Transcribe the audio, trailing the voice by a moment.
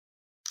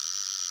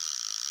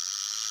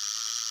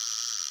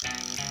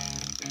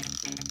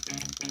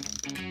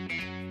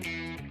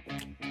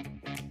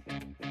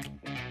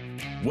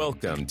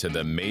Welcome to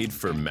the Made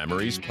for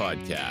Memories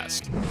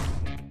podcast,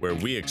 where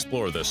we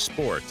explore the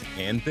sport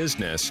and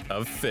business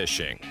of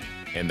fishing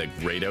and the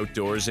great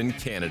outdoors in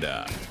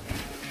Canada.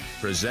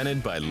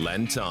 Presented by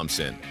Len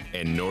Thompson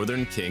and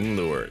Northern King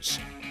Lures.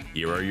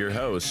 Here are your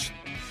hosts,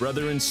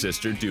 brother and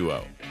sister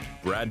duo,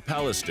 Brad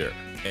Pallister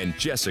and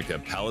Jessica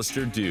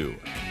Pallister-Dew.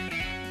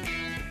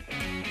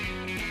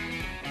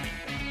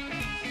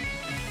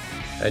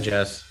 Hi,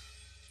 Jess.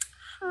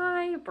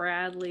 Hi,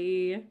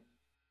 Bradley.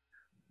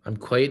 I'm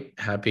quite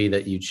happy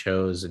that you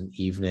chose an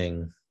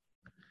evening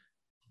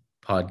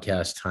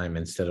podcast time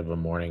instead of a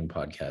morning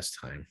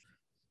podcast time.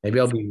 Maybe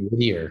I'll be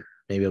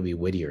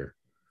wittier.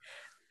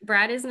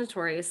 Brad is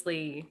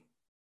notoriously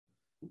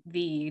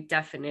the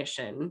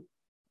definition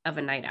of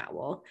a night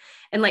owl.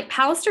 And like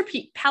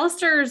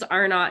Pallisters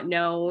are not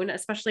known,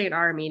 especially in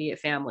our immediate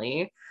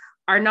family,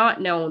 are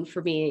not known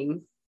for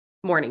being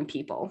morning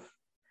people.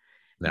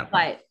 No.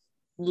 But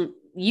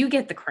you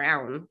get the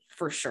crown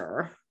for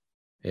sure.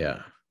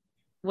 Yeah.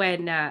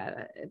 When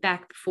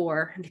back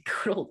before the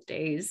good old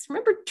days,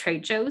 remember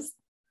trade shows?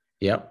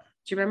 Yep.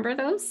 Do you remember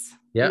those?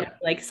 Yeah. You know,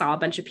 like saw a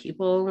bunch of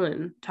people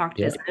and talked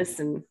business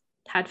and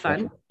had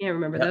fun. Yeah,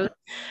 remember those?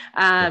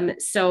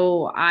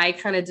 So I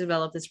kind of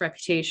developed this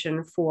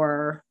reputation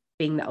for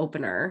being the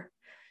opener.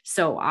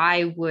 So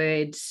I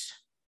would,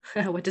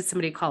 what did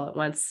somebody call it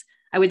once?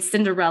 I would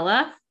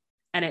Cinderella,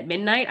 and at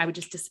midnight I would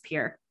just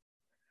disappear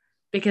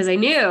because I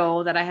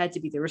knew that I had to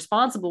be the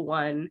responsible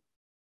one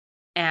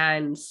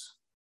and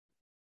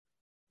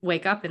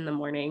wake up in the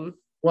morning.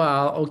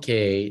 Well,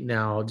 okay.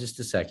 Now, just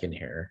a second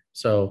here.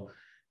 So,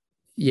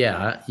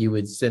 yeah, you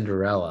would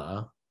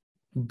Cinderella,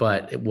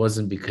 but it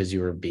wasn't because you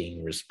were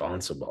being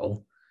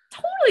responsible.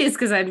 Totally, it's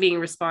because I'm being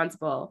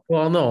responsible.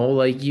 Well, no,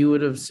 like you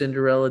would have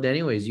Cinderella'd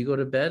anyways. You go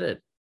to bed at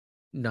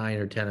 9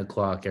 or 10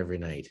 o'clock every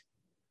night.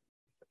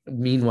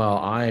 Meanwhile,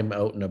 I'm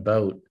out and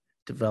about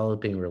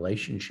developing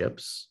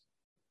relationships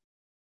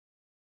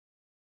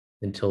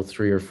until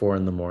 3 or 4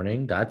 in the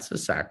morning. That's a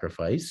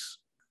sacrifice.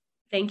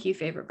 Thank you,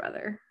 favorite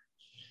brother.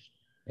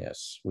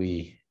 Yes,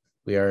 we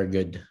are a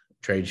good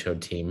trade show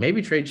team.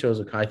 Maybe trade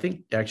shows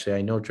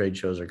I know trade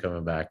shows are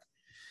coming back.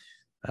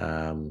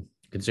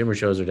 Consumer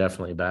shows are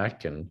definitely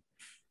back, and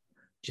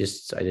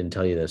I didn't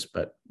tell you this,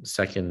 but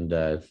second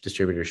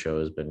distributor show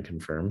has been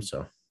confirmed.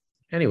 So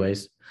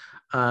anyways,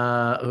 who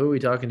are we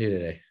talking to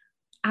today?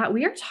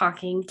 We are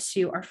talking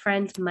to our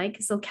friend Mike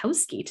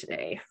Zilkowsky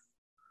today.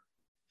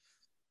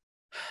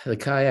 The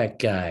kayak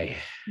guy.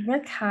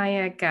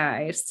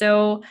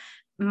 So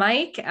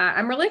Mike,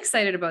 I'm really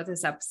excited about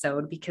this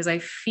episode because I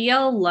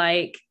feel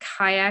like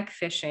kayak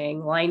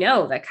fishing, well, I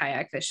know that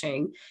kayak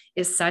fishing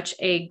is such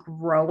a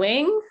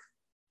growing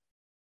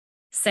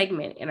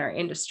segment in our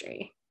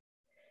industry.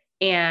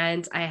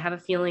 And I have a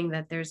feeling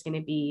that there's going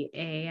to be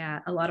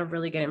a lot of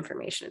really good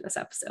information in this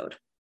episode.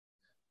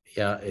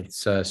 Yeah,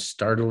 it's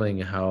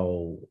startling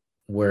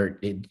where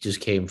it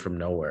just came from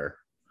nowhere.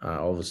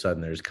 All of a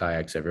sudden there's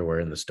kayaks everywhere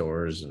in the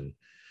stores and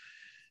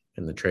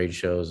in the trade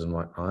shows and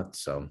whatnot.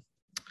 So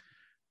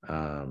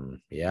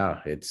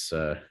it's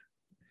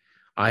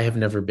I have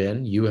never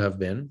been. You have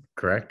been,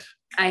 correct?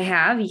 I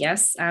have,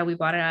 yes. We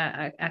bought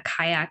a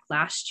kayak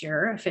last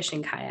year, a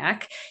fishing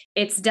kayak.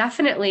 It's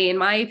definitely, in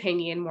my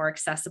opinion, more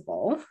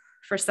accessible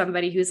for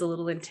somebody who's a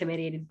little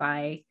intimidated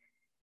by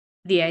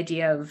the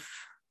idea of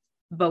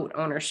boat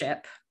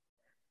ownership.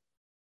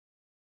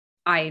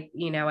 I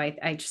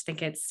just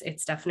think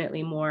it's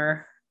definitely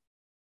more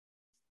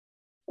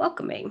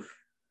welcoming.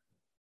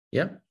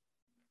 Yep.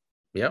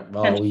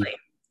 Well,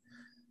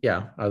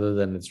 other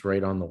than it's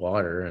right on the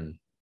water, and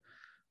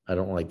I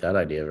don't like that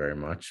idea very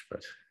much,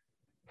 but.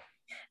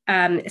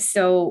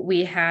 So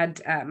we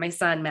had my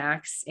son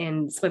Max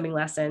in swimming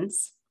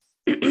lessons,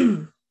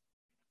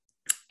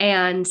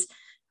 and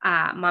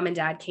mom and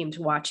dad came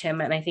to watch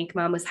him, and I think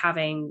mom was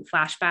having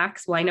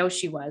flashbacks. Well, I know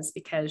she was,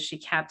 because she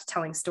kept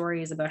telling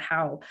stories about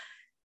how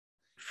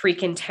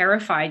freaking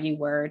terrified you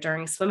were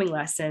during swimming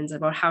lessons,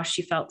 about how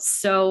she felt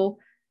so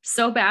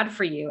bad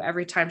for you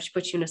every time she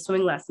put you in a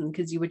swimming lesson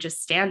because you would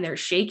just stand there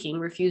shaking,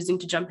 refusing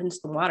to jump into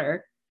the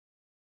water.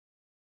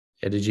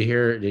 Yeah, did you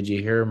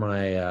hear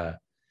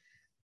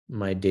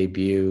my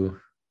debut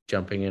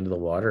jumping into the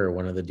water, or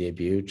one of the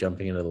debut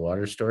jumping into the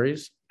water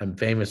stories? I'm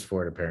famous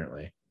for it,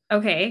 apparently.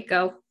 Okay,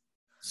 go.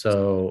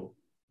 So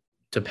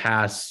to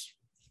pass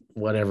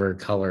whatever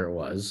color it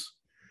was,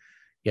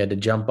 you had to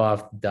jump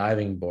off the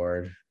diving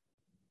board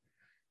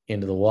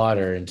into the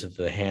water, into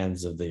the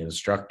hands of the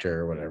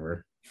instructor or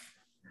whatever.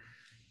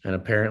 And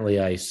apparently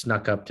I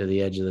snuck up to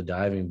the edge of the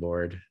diving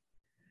board,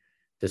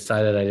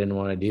 decided I didn't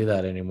want to do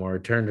that anymore,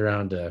 turned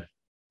around to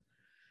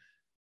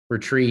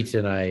retreat,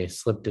 and I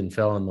slipped and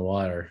fell in the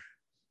water.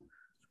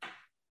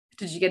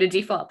 Did you get a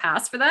default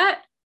pass for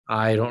that?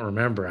 I don't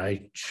remember.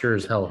 I sure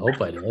as hell hope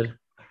I did.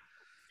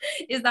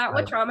 Is that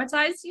what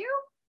traumatized you?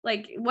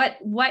 Like what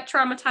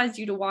traumatized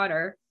you to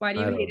water? Why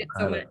do you hate it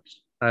so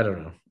much? I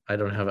don't know. I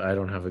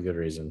don't have a good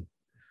reason.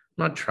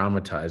 I'm not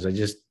traumatized.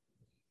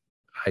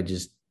 I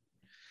just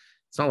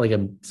It's not like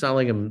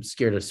I'm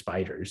scared of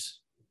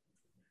spiders.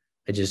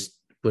 I just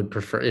would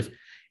prefer,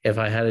 if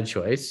I had a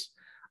choice,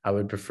 I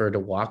would prefer to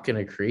walk in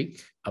a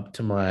creek up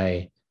to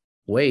my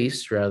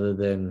waist rather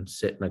than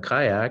sit in a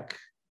kayak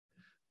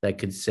that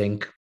could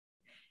sink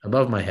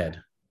above my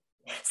head.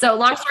 So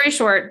long story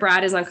short,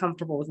 Brad is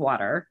uncomfortable with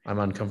water. I'm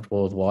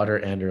uncomfortable with water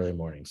and early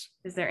mornings.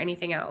 Is there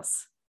anything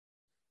else?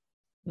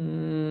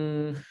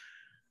 Those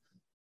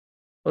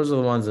are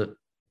the ones that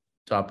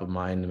top of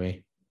mind to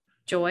me.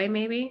 Joy,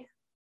 maybe?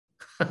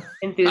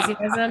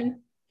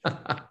 Enthusiasm?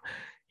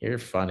 You're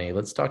funny.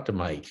 Let's talk to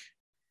Mike.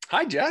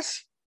 Hi,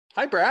 Jess.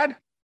 Hi, Brad.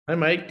 Hi,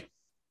 Mike.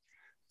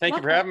 Thank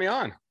you for having me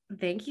on.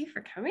 Thank you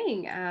for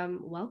coming.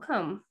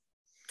 Welcome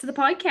to the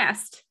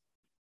podcast.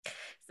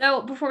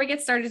 So before we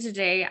get started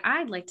today,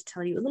 I'd like to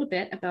tell you a little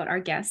bit about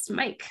our guest,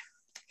 Mike.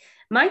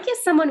 Mike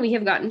is someone we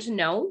have gotten to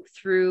know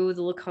through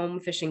the Lacombe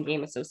Fishing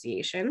Game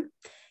Association.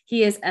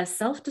 He is a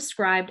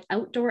self-described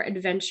outdoor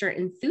adventure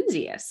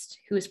enthusiast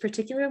who is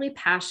particularly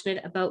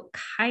passionate about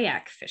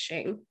kayak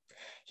fishing.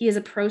 He is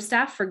a pro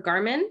staff for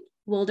Garmin,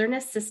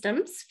 Wilderness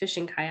Systems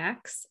fishing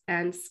kayaks,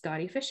 and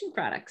Scotty Fishing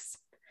Products.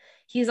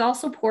 He has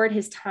also poured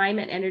his time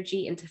and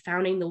energy into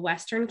founding the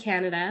Western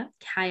Canada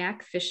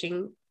Kayak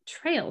Fishing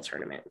Trail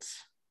Tournament.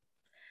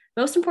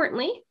 Most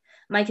importantly,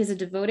 Mike is a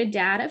devoted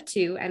dad of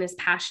 2 and is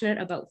passionate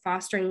about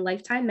fostering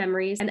lifetime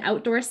memories and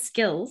outdoor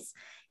skills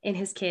in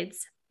his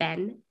kids,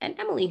 Ben and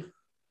Emily.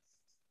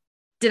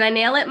 Did I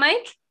nail it,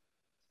 Mike?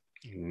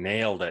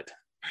 Nailed it.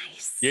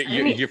 Nice.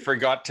 You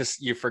forgot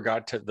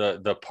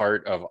the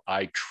part of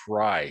I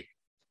try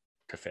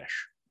to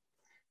fish.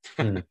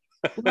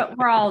 But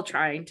we're all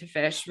trying to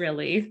fish,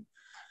 really.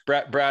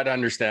 Brad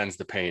understands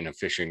the pain of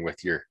fishing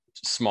with your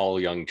small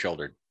young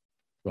children.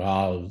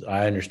 Well,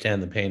 I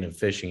understand the pain of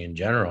fishing in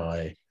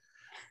general.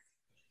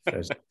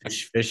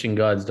 Fishing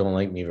gods don't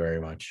like me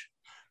very much.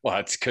 Well,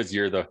 it's because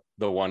you're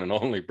the one and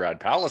only Brad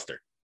Pallister.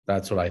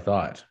 That's what I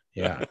thought.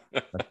 Yeah,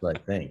 that's what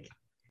I think.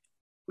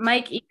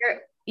 Mike,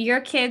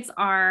 your kids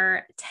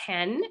are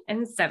 10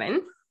 and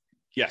 7.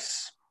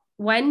 Yes.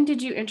 When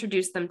did you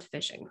introduce them to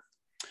fishing?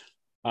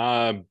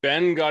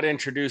 Ben got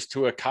introduced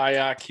to a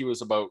kayak. He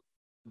was about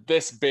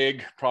this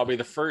big, probably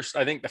the first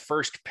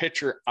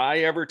picture I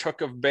ever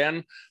took of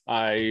Ben.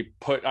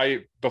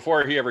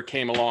 Before he ever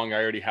came along,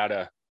 I already had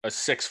a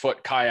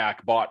 6-foot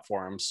kayak bought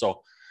for him.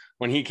 So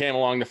when he came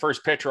along, the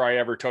first picture I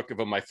ever took of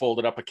him, I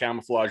folded up a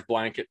camouflage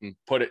blanket and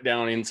put it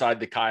down inside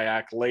the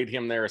kayak, laid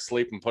him there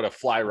asleep, and put a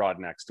fly rod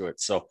next to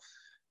it. So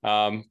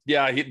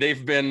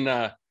they've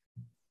been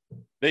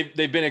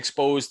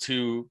exposed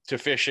to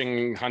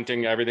fishing,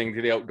 hunting, everything,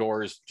 to the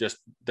outdoors, just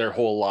their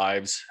whole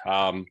lives.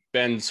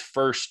 Ben's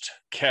first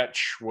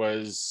catch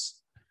was,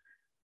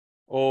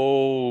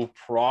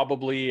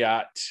 probably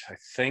at, I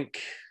think,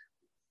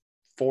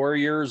 4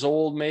 years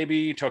old,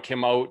 maybe. Took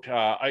him out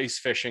ice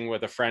fishing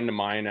with a friend of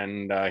mine,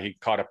 and he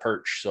caught a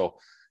perch. So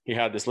he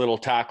had this little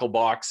tackle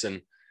box,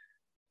 and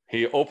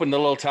he opened the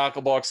little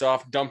tackle box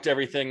off, dumped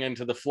everything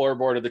into the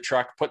floorboard of the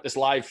truck, put this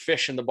live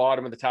fish in the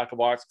bottom of the tackle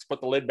box,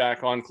 put the lid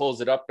back on,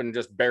 closed it up, and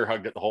just bear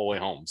hugged it the whole way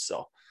home.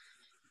 So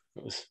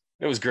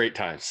it was great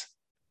times.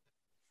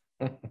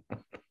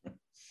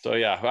 So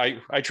yeah,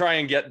 I try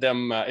and get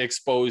them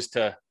exposed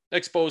to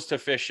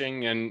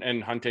fishing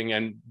and hunting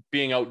and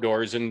being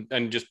outdoors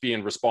and just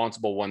being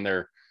responsible when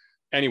they're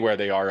anywhere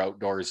they are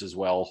outdoors as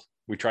well.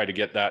 We try to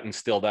get that,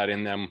 instill that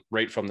in them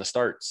right from the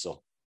start.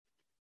 So.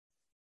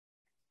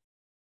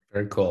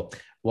 Very cool.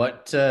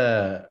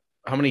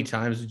 How many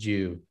times did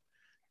you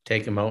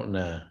take them out in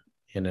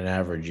an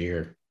average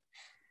year?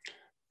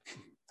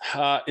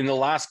 In the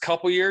last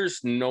couple years,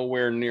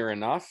 nowhere near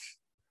enough.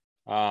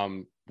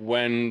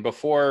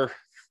 Before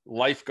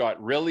life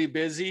got really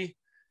busy,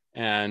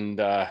 and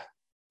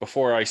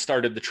before I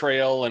started the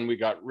trail and we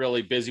got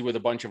really busy with a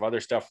bunch of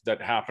other stuff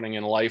that happening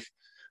in life,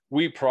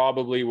 we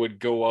probably would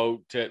go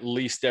out at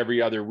least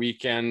every other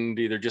weekend,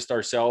 either just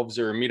ourselves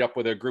or meet up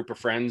with a group of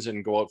friends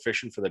and go out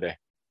fishing for the day.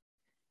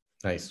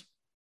 Nice.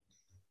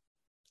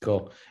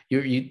 Cool.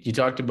 You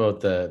talked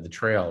about the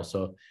trail.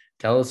 So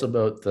tell us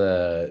about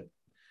the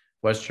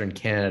Western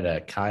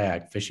Canada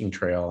Kayak Fishing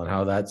Trail and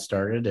how that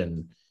started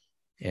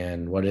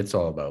and what it's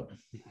all about.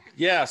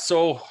 Yeah.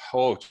 So,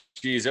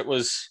 it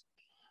was,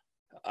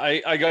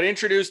 I got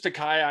introduced to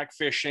kayak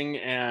fishing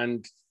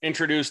and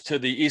introduced to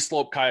the East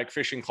Slope Kayak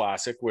Fishing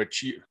Classic,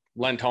 which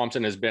Len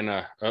Thompson has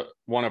been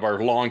one of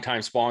our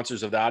longtime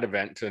sponsors of that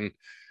event. And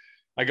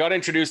I got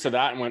introduced to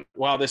that and went,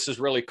 wow, this is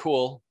really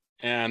cool.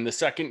 And the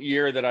second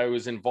year that I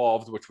was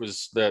involved, which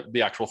was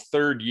the actual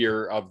third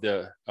year of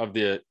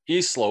the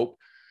East Slope,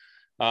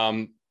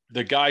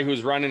 the guy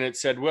who's running it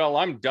said, well,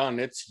 I'm done.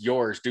 It's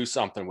yours. Do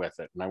something with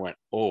it. And I went,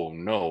 oh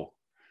no.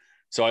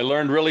 So I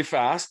learned really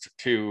fast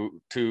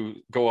to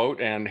go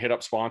out and hit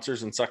up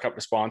sponsors and suck up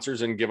to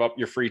sponsors and give up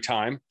your free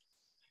time.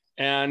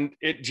 And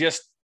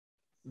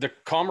the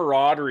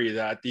camaraderie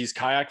that these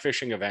kayak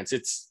fishing events,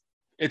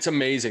 it's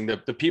amazing.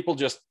 The people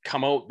just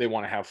come out, they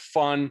want to have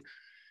fun.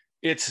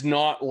 it's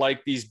not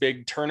like these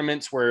big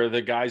tournaments where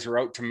the guys are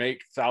out to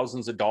make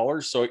thousands of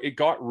dollars. So it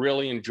got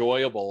really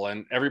enjoyable,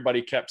 and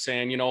everybody kept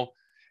saying,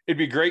 it'd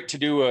be great to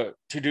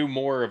do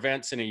more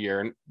events in a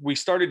year. And we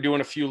started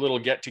doing a few little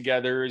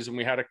get-togethers, and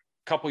we had a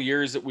couple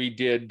years that we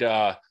did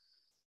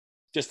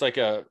just like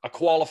a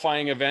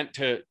qualifying event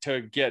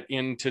to get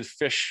in to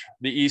fish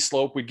the East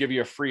Slope. We'd give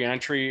you a free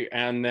entry,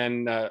 and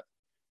then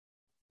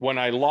when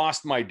I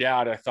lost my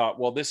dad, I thought,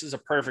 well, this is a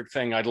perfect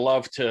thing. I'd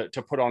love to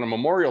put on a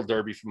memorial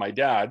derby for my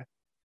dad.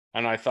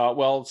 And I thought,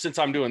 well, since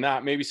I'm doing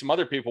that, maybe some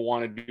other people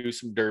want to do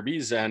some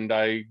derbies. And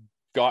I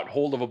got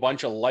hold of a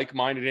bunch of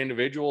like-minded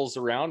individuals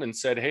around and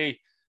said, hey,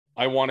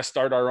 I want to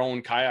start our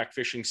own kayak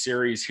fishing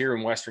series here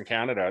in Western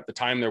Canada. At the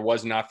time, there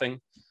was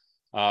nothing.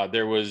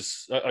 There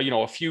was,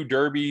 a few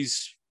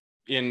derbies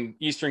in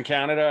Eastern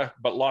Canada,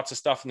 but lots of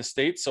stuff in the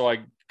States. So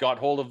I got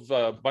hold of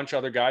a bunch of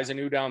other guys I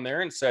knew down there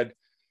and said,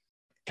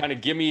 kind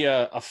of give me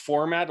a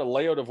format, a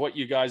layout of what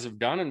you guys have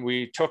done. And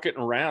we took it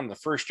and ran. The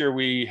first year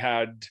we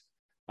had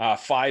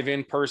 5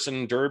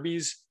 in-person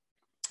derbies.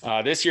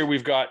 This year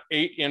we've got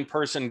 8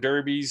 in-person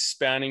derbies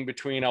spanning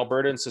between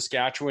Alberta and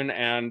Saskatchewan,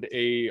 and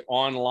a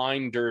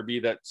online derby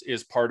that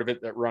is part of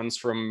it that runs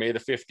from May the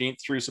 15th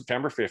through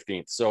September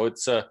 15th. So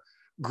it's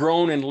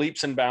grown in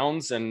leaps and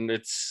bounds, and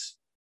it's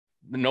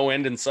no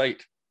end in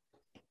sight.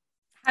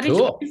 How did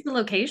you choose the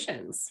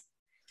locations?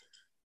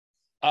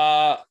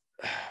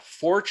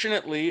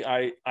 Fortunately,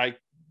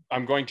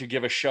 I'm going to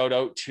give a shout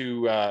out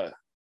to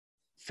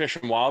Fish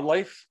and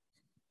Wildlife.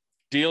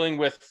 Dealing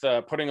with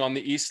putting on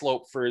the East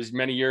Slope for as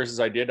many years as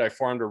I did, I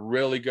formed a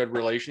really good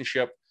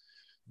relationship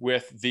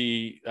with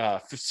the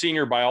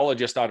senior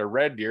biologist out of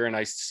Red Deer. And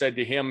I said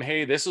to him,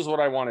 hey, this is what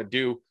I want to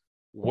do.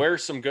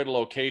 Where's some good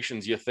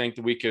locations you think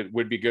that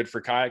would be good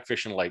for kayak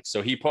fishing lakes?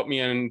 So he put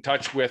me in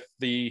touch with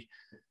the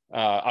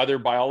other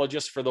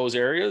biologists for those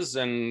areas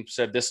and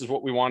said, this is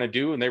what we want to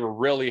do. And they were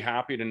really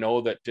happy to know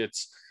that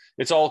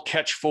it's all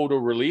catch, photo,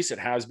 release. It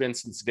has been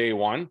since day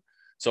one.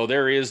 So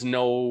there is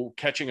no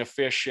catching a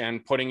fish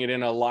and putting it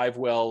in a live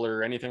well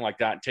or anything like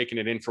that, and taking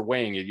it in for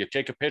weighing. You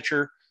take a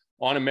picture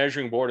on a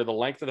measuring board of the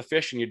length of the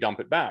fish and you dump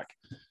it back.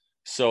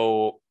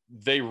 So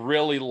they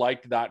really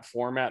liked that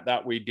format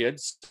that we did.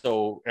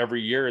 So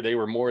every year they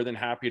were more than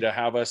happy to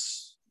have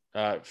us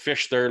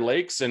fish their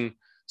lakes. And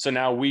so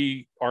now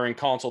we are in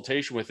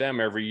consultation with them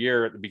every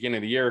year. At the beginning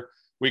of the year,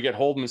 we get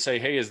hold of them and say,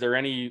 hey, is there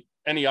any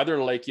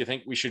other lake you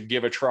think we should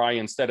give a try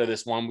instead of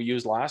this one we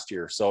used last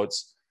year? So it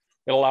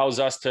allows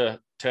us to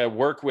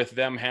work with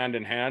them hand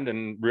in hand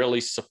and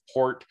really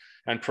support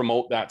and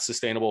promote that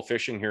sustainable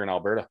fishing here in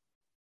Alberta.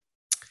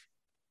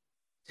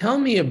 Tell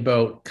me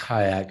about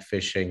kayak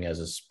fishing as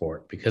a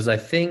sport, because I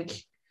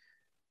think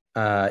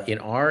in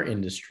our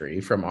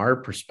industry, from our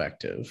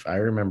perspective, I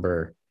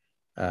remember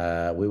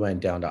we went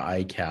down to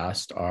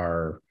ICAST,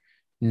 our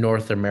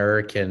North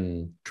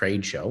American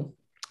trade show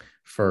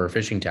for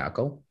fishing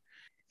tackle,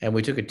 and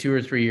we took a 2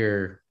 or 3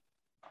 year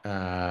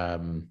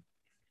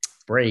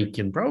break.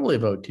 In probably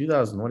about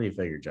 2000, what do you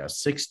figure, Jess?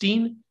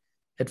 16?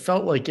 It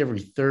felt like every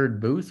third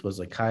booth was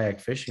a kayak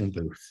fishing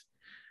booth.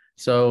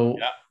 So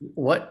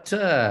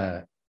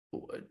yeah.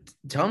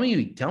 Tell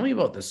me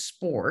about the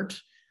sport.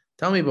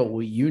 Tell me about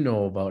what you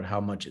know about how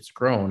much it's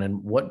grown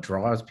and what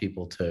draws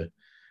people to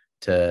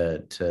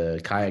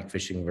kayak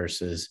fishing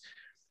versus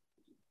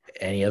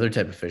any other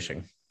type of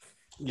fishing.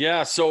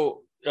 Yeah.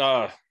 So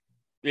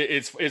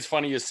it's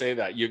funny you say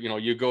that.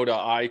 You go to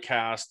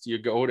ICAST, you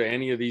go to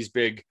any of these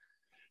big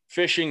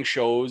fishing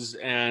shows,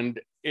 and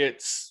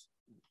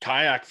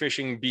kayak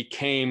fishing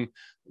became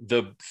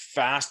the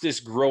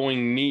fastest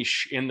growing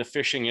niche in the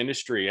fishing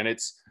industry. And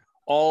it's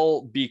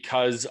all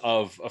because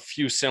of a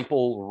few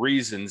simple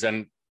reasons.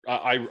 And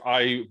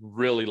I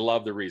really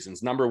love the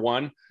reasons. Number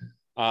one,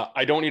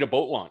 I don't need a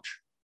boat launch.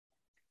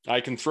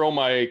 I can throw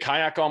my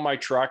kayak on my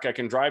truck. I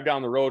can drive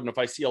down the road. And if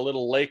I see a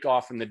little lake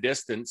off in the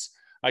distance,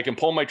 I can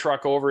pull my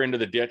truck over into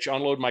the ditch,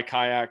 unload my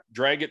kayak,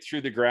 drag it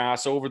through the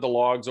grass, over the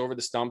logs, over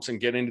the stumps, and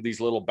get into these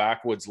little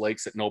backwoods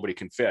lakes that nobody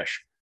can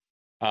fish.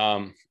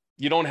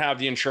 You don't have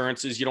the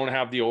insurances. You don't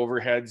have the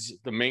overheads,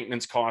 the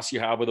maintenance costs you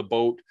have with a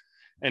boat,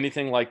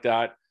 anything like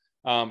that.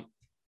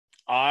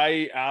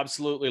 I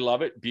absolutely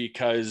love it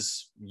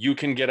because you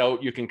can get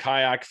out, you can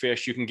kayak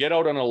fish, you can get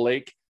out on a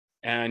lake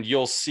and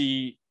you'll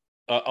see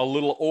a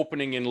little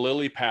opening in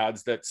lily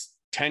pads that's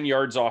 10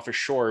 yards off a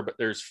shore, but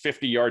there's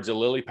 50 yards of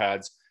lily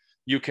pads.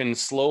 You can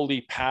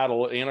slowly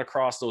paddle in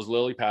across those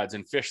lily pads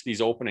and fish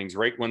these openings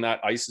right when that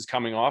ice is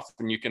coming off.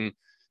 And you can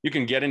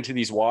get into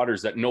these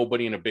waters that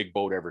nobody in a big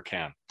boat ever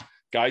can.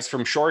 Guys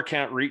from shore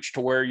can't reach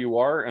to where you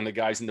are, and the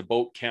guys in the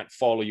boat can't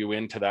follow you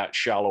into that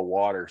shallow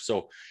water.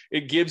 So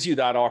it gives you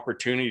that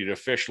opportunity to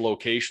fish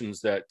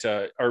locations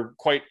that are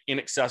quite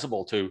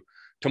inaccessible to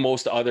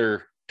most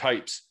other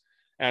types.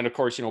 And of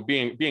course,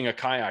 being a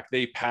kayak,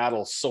 they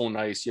paddle so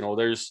nice.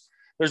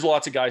 There's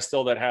lots of guys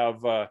still that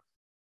have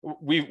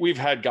we've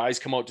had guys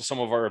come out to some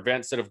of our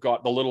events that have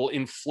got the little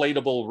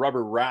inflatable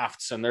rubber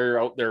rafts, and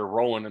they're out there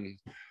rowing, and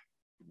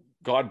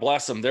God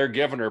bless them, they're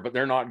giving her, but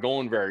they're not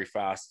going very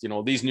fast. You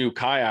know, these new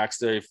kayaks,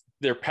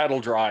 they're pedal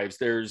drives.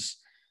 There's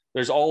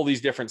all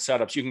these different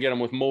setups. You can get them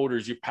with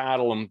motors, you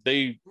paddle them,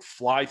 they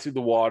fly through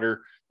the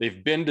water.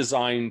 They've been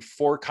designed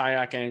for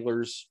kayak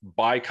anglers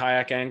by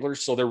kayak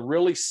anglers. So they're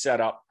really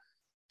set up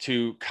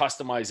to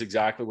customize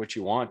exactly what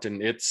you want.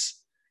 And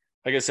it's,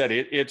 like I said,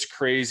 it's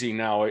crazy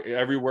now.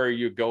 Everywhere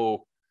you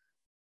go,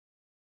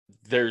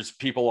 there's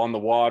people on the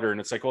water,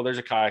 and it's like, well, there's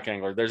a kayak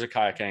angler. There's a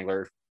kayak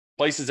angler.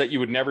 Places that you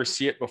would never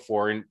see it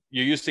before. And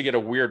you used to get a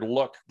weird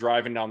look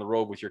driving down the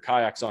road with your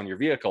kayaks on your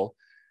vehicle.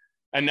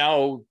 And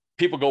now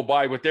people go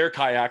by with their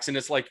kayaks, and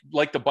it's like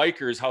the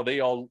bikers, how they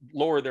all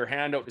lower their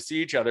hand out to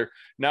see each other.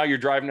 Now you're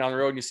driving down the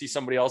road and you see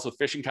somebody else with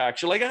fishing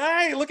kayaks. You're like,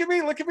 hi, look at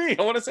me.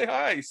 I want to say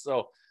hi.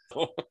 So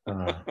do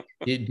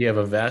you have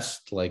a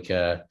vest? Like,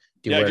 yeah,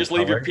 just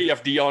leave your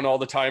PFD on all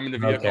the time in the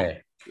vehicle.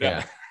 Okay.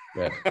 Yeah.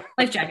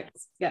 Life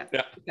jackets. Yeah.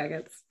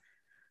 Jackets.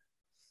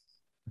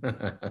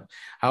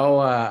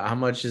 How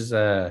much is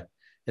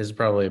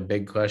probably a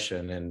big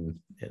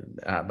question,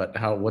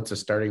 but what's a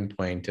starting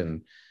point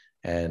and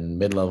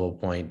mid-level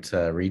point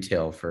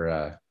retail for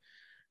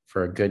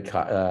a good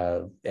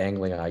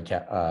angling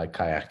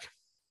kayak?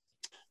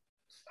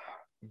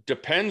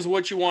 Depends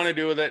what you want to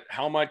do with it,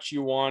 how much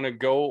you want to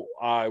go.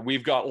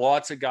 We've got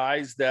lots of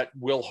guys that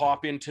will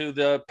hop into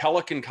the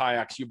Pelican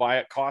kayaks you buy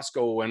at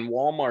Costco and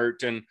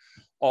Walmart and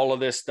all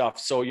of this stuff.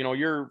 So, you know,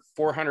 you're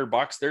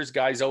 $400. There's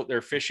guys out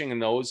there fishing in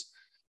those,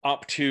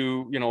 up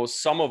to, you know,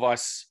 some of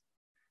us,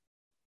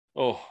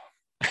 some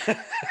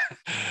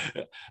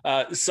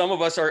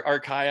of us, our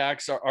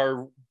kayaks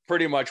are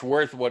pretty much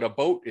worth what a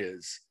boat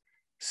is.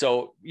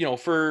 So, you know,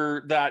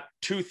 for that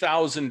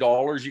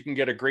 $2,000, you can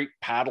get a great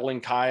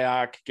paddling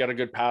kayak, get a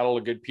good paddle,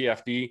 a good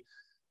PFD.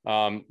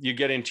 You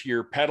get into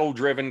your pedal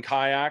driven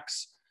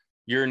kayaks,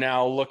 you're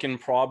now looking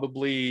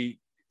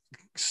probably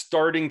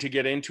starting to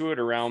get into it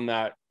around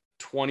that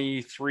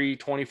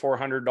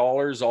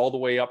 $2,400 all the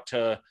way up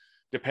to,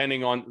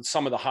 depending on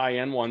some of the high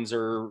end ones,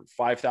 are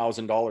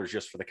 $5,000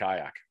 just for the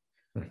kayak.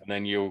 And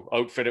then you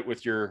outfit it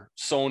with your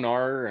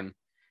sonar. And,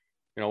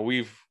 you know,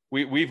 we've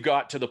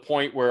got to the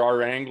point where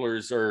our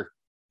anglers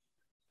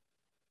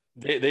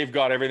they've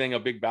got everything a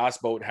big bass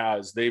boat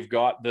has. They've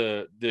got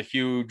the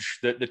huge,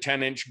 the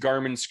 10-inch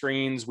Garmin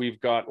screens. We've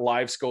got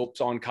live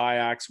scopes on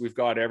kayaks. We've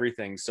got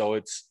everything. So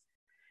it's,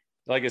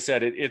 like I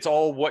said, it's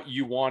all what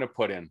you want to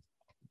put in.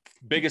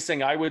 Biggest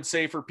thing I would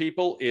say for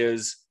people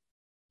is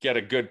get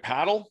a good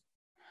paddle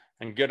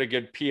and get a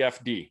good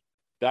PFD.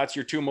 That's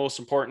your two most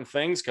important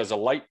things, because a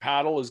light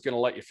paddle is going to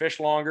let you fish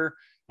longer,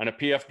 and a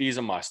PFD is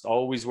a must.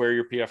 Always wear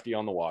your PFD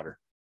on the water.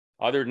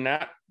 Other than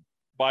that,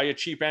 buy a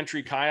cheap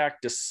entry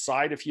kayak,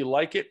 decide if you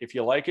like it. If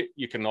you like it,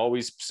 you can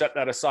always set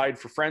that aside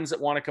for friends that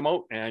want to come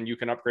out, and you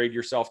can upgrade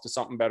yourself to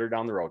something better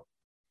down the road.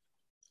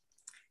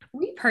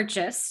 We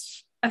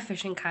purchased a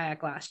fishing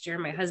kayak last year,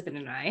 my husband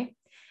and I,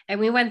 and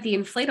we went the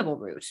inflatable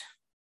route,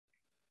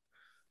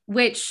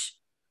 which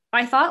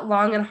I thought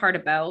long and hard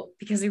about,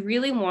 because I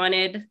really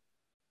wanted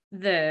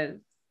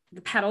the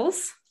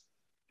pedals,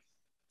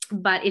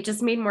 but it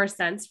just made more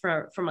sense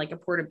from like a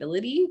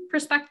portability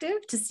perspective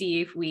to see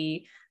if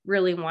we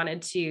really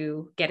wanted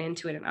to get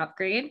into it and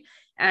upgrade.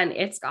 And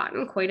it's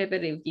gotten quite a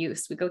bit of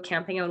use. We go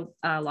camping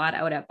a lot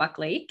out at Buck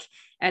Lake,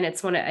 and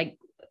it's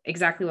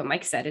exactly what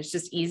Mike said. It's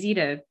just easy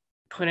to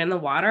put in the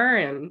water,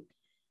 and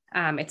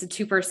it's a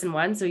 2-person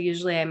one. So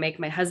usually I make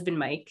my husband,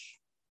 Mike,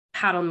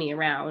 paddle me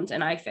around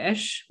and I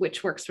fish,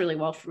 which works really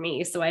well for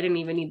me. So I didn't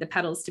even need the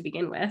pedals to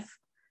begin with.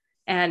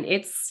 And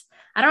it's,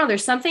 I don't know,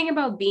 there's something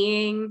about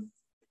being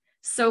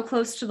so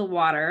close to the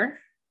water,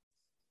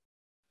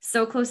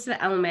 so close to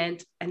the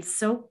element, and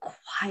so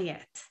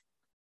quiet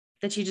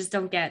that you just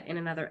don't get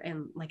in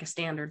like a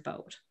standard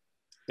boat.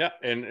 Yeah.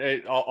 And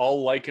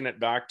I'll liken it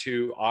back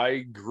to, I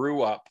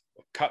grew up,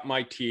 cut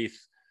my teeth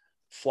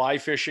fly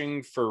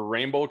fishing for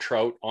rainbow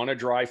trout on a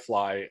dry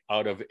fly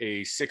out of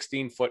a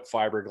 16-foot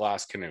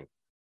fiberglass canoe.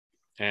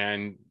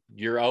 And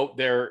you're out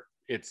there,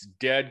 it's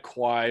dead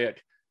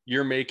quiet.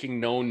 You're making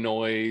no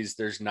noise.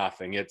 There's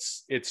nothing.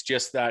 It's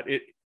just that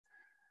it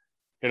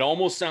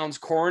almost sounds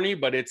corny,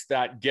 but it's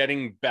that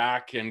getting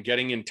back and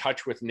getting in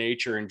touch with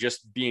nature and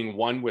just being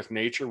one with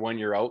nature when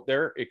you're out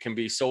there. It can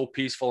be so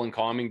peaceful and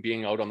calming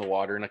being out on the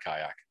water in a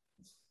kayak.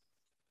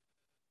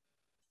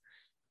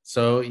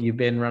 So you've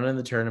been running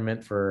the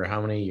tournament for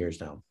how many years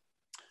now?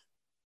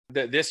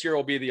 This year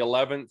will be the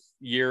 11th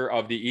year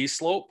of the East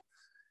Slope.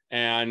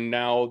 And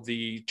now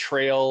the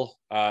trail,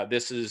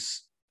 this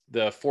is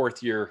the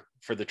 4th year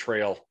for the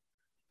trail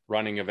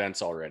running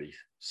events already.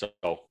 So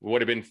it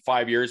would have been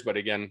 5 years, but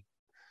again,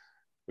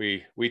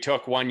 we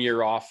took 1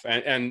 year off,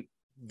 and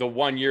the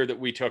 1 year that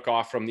we took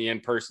off from the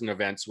in-person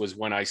events was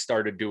when I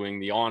started doing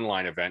the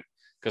online event,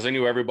 because I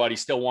knew everybody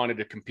still wanted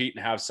to compete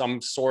and have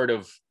some sort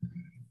of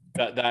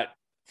that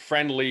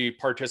friendly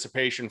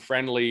participation,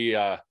 friendly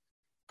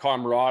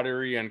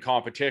camaraderie and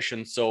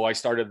competition. So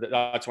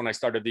that's when I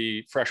started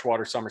the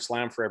Freshwater Summer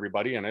Slam for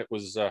everybody. And it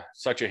was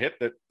such a hit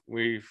that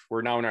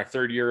we're now in our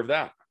 3rd year of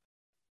that.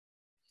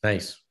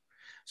 Nice.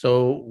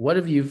 So what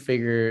have you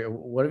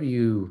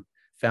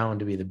found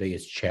to be the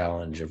biggest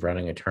challenge of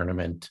running a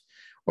tournament,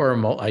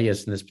 or I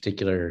guess in this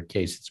particular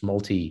case, it's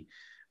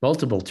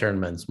multiple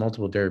tournaments,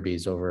 multiple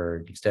derbies over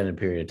an extended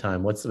period of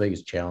time? What's the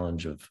biggest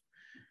challenge of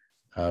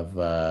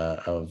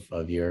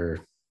your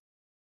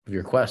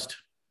quest?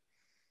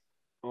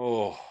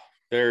 Oh,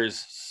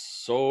 there's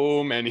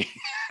so many.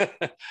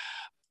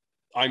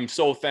 I'm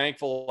so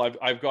thankful.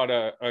 I've got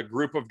a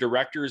group of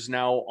directors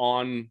now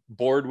on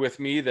board with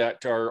me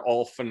that are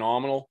all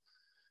phenomenal.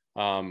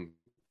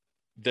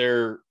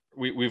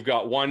 We've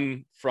got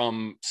one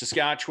from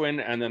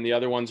Saskatchewan, and then the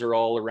other ones are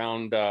all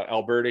around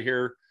Alberta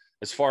here.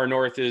 As far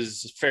north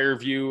as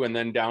Fairview, and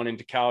then down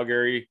into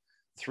Calgary,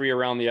 3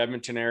 around the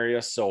Edmonton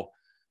area. So,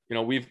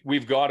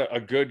 we've got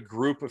a good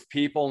group of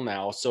people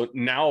now. So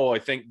now I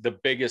think the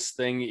biggest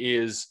thing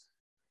is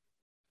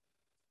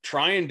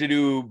trying to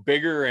do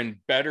bigger and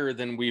better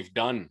than we've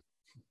done.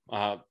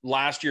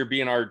 Last year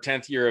being our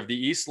 10th year of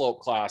the East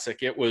Slope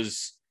Classic, it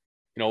was,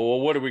 well,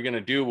 what are we going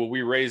to do? Well,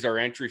 we raised our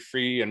entry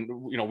fee, and,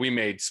 we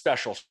made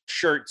special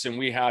shirts, and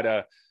we had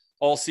a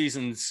all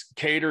seasons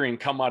catering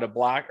come out of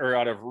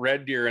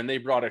Red Deer, and they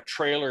brought a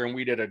trailer, and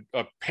we did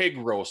a pig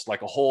roast,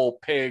 like a whole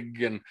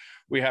pig. And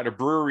we had a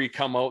brewery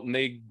come out, and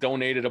they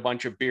donated a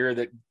bunch of beer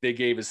that they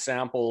gave as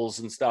samples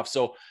and stuff.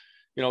 So,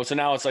 so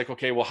now it's like,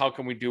 okay, well, how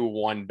can we do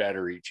one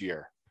better each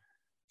year?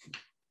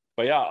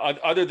 But yeah,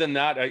 other than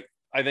that,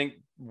 I think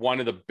one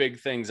of the big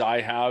things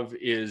I have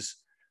is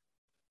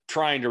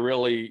trying to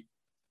really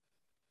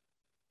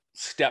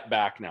step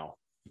back now.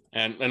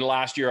 And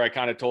last year I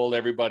kind of told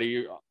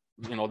everybody,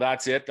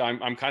 that's it.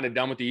 I'm kind of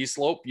done with the East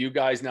Slope. You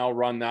guys now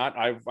run that.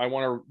 I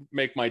want to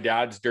make my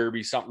dad's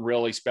derby something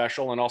really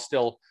special, and I'll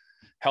still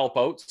help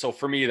out. So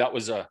for me, that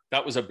was a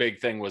big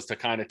thing, was to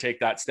kind of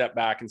take that step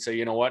back and say,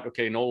 you know what?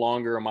 Okay, no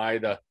longer am I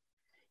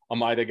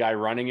the guy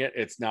running it.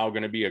 It's now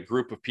going to be a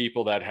group of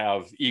people that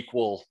have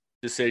equal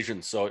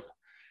decisions. So it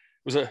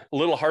was a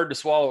little hard to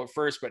swallow at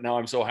first, but now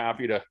I'm so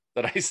happy that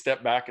I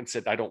stepped back and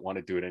said, I don't want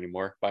to do it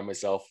anymore by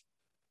myself.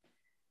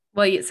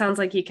 Well, it sounds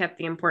like you kept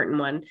the important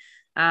one.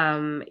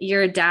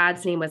 Your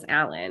dad's name was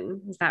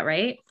Alan. Is that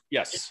right?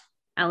 Yes.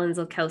 Alan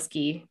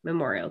Zilkowsky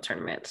Memorial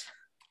Tournament.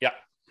 Yeah.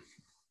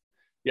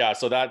 Yeah.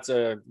 So that's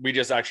we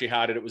just actually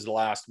had it. It was the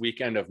last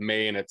weekend of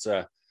May, and it's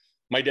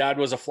my dad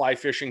was a fly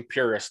fishing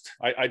purist.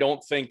 I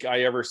don't think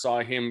I ever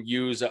saw him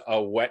use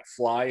a wet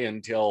fly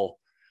until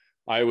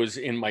I was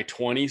in my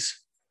 20s.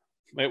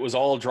 It was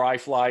all dry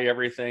fly,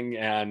 everything.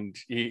 And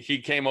he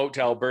came out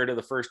to Alberta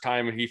the first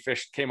time, and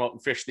came out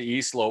and fished the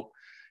East Slope.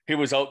 He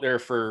was out there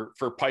for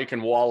pike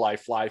and walleye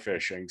fly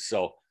fishing.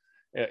 So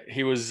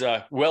he was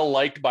well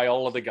liked by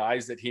all of the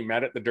guys that he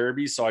met at the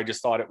derby. So I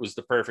just thought it was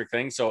the perfect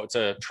thing. So it's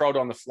a trout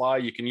on the fly.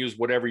 You can use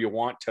whatever you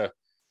want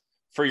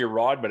for your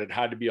rod, but it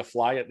had to be a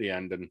fly at the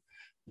end. And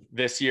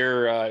this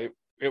year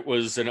it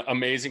was an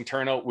amazing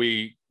turnout.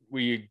 We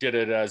did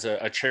it as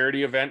a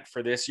charity event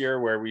for this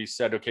year, where we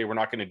said, okay, we're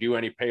not going to do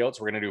any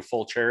payouts. We're going to do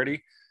full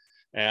charity.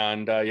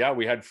 And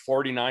we had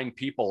 49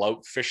 people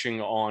out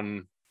fishing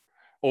on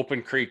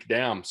Open Creek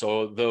Dam.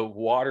 So the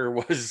water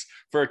was,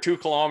 for a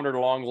 2-kilometer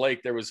long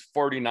lake, there was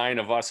 49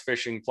 of us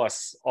fishing,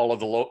 plus all of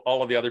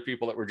the other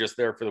people that were just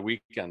there for the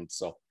weekend.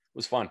 So it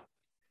was fun.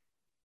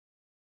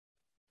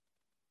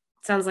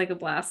 Sounds like a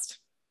blast.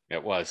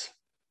 It was.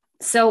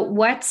 So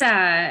what's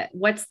the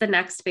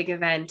next big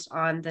event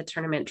on the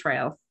tournament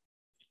trail,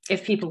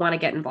 if people want to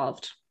get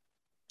involved?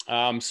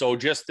 So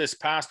just this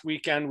past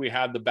weekend, we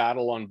had the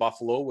Battle on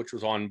Buffalo, which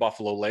was on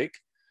Buffalo Lake.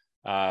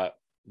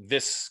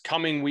 This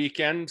coming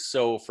weekend,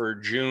 so for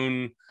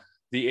June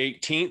the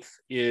 18th,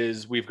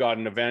 we've got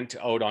an event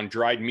out on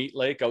Dried Meat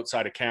Lake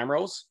outside of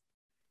Camrose.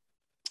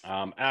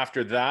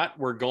 After that,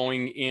 we're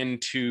going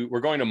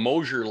to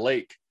Mosier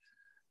Lake,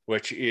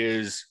 which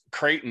is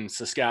Creighton,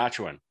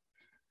 Saskatchewan.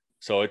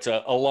 So it's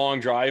a long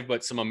drive,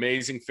 but some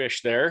amazing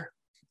fish there.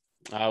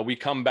 We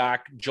come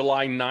back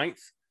July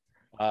 9th,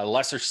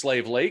 Lesser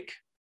Slave Lake.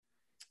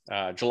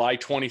 July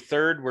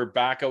 23rd, we're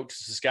back out to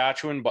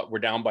Saskatchewan, but we're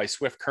down by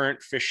Swift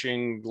Current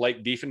fishing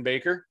Lake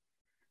Diefenbaker,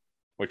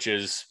 which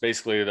is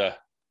basically the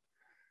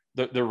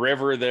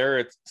river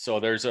there. So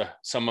there's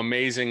some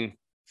amazing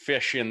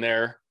fish in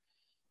there.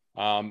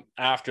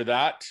 After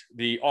that,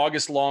 the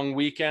August long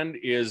weekend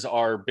is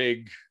our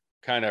big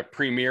kind of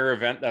premier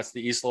event. That's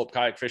the East Slope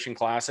Kayak Fishing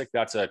Classic.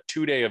 That's a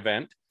 2-day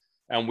event,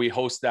 and we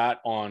host that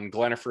on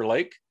Glenifer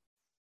Lake.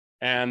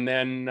 And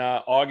then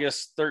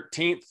August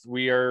 13th,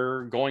 we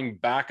are going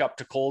back up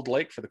to Cold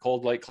Lake for the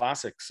Cold Lake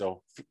Classic.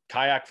 So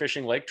kayak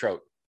fishing lake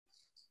trout.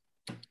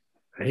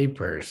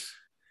 Papers.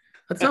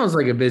 That sounds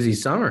like a busy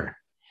summer.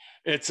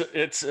 It's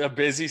a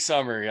busy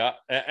summer, yeah.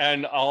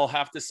 And I'll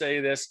have to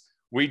say this.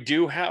 We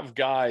do have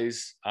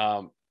guys.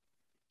 I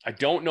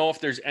don't know if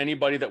there's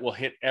anybody that will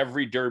hit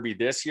every derby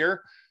this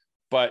year,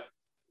 but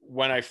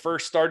when I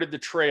first started the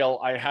trail,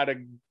 I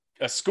had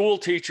a school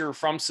teacher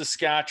from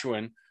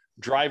Saskatchewan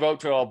drive out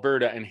to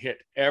Alberta and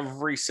hit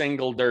every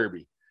single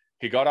derby.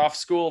 He got off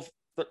school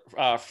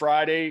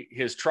Friday.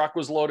 His truck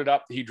was loaded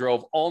up. He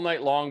drove all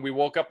night long. We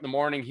woke up in the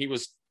morning. He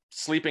was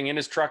sleeping in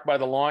his truck by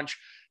the launch.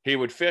 he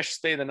would fish,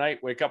 stay the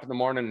night, wake up in the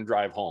morning and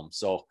drive home.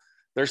 So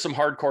there's some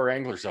hardcore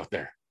anglers out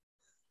there.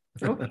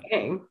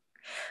 Okay.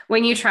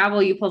 When you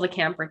travel, you pull the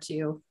camper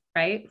too,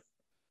 right?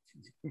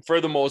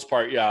 For the most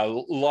part, yeah. A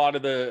lot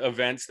of the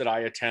events that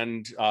I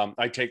attend,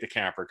 I take the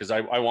camper because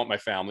I want my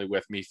family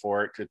with me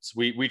for it.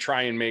 We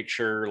try and make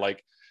sure,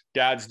 like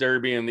Dad's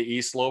Derby and the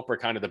East Slope are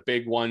kind of the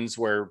big ones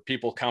where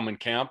people come and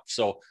camp.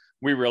 So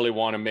we really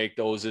want to make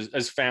those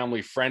as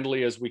family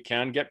friendly as we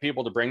can, get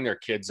people to bring their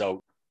kids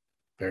out.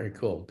 Very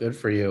cool. Good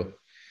for you.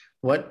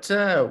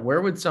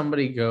 Where would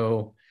somebody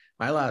go?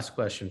 My last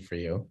question for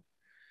you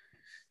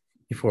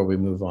before we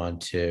move on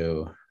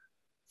to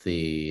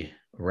the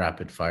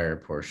rapid fire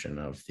portion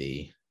of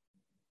the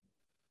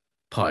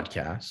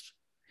podcast.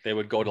 They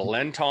would go to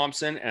Len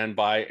Thompson and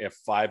buy a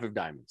 5 of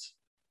diamonds.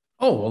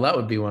 Oh, well, that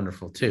would be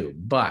wonderful too.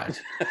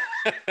 But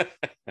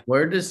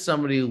where does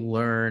somebody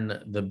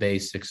learn the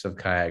basics of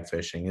kayak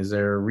fishing? Is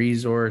there a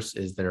resource?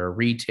 Is there a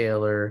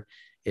retailer?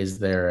 Is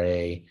there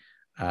is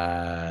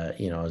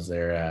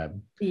there a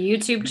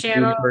YouTube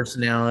channel?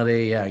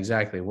 Personality? Yeah,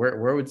 exactly.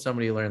 Where would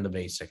somebody learn the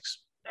basics?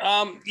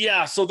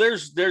 So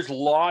there's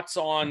lots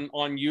on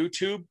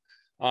YouTube.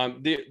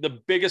 The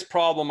biggest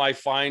problem I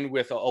find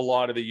with a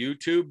lot of the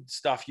YouTube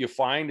stuff you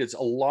find is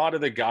a lot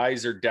of the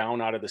guys are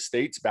down out of the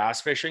States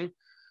bass fishing.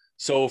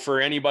 So for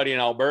anybody in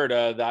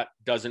Alberta, that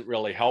doesn't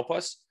really help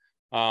us.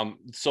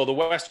 So the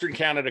Western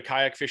Canada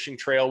Kayak Fishing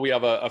Trail, we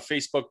have a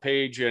Facebook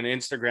page and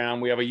Instagram.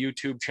 We have a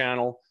YouTube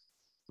channel.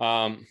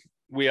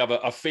 We have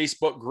a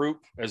Facebook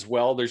group as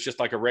well. There's just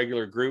like a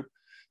regular group.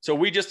 So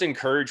we just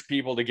encourage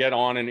people to get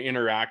on and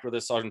interact with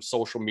us on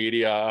social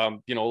media.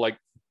 Like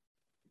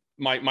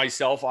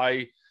myself,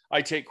 I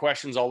take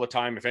questions all the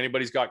time. If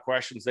anybody's got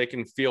questions, they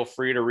can feel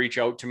free to reach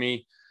out to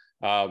me.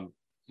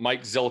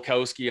 Mike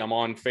Zilkowsky, I'm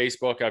on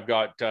Facebook. I've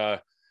got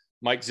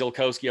Mike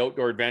Zilkowsky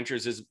Outdoor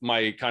Adventures is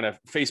my kind of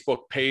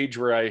Facebook page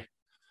where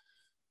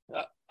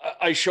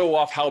I show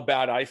off how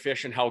bad I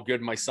fish and how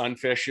good my son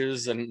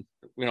fishes, and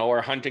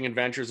our hunting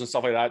adventures and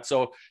stuff like that.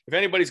 So if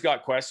anybody's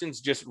got questions,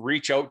 just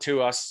reach out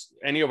to us,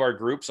 any of our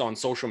groups on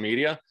social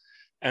media,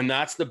 and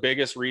that's the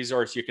biggest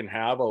resource you can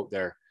have out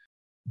there.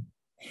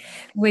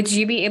 Would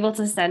you be able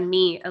to send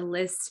me a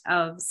list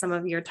of some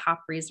of your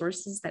top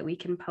resources that we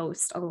can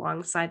post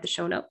alongside the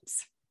show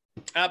notes?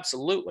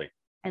 Absolutely.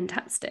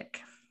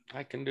 Fantastic.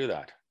 I can do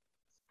that.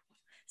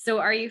 So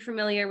are you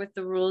familiar with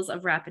the rules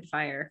of rapid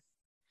fire?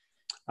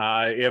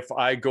 If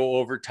I go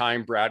over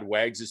time, Brad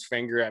wags his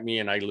finger at me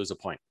and I lose a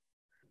point.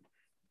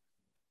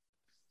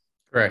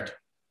 Correct.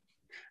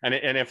 And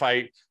if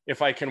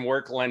I can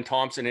work Len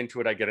Thompson into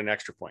it, I get an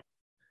extra point.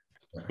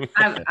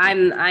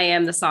 I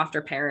am the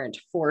softer parent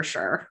for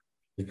sure.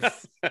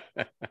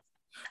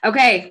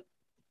 Okay,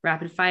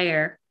 rapid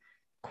fire.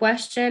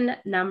 Question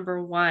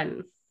number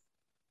 1.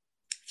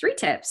 3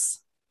 tips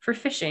for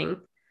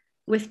fishing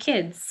with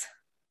kids.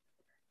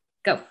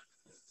 Go.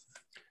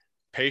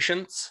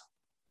 Patience.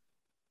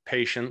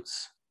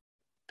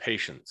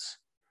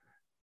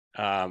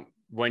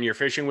 When you're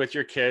fishing with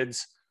your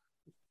kids,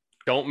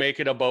 don't make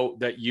it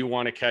about that you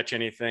want to catch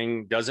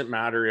anything. Doesn't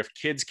matter if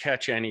kids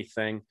catch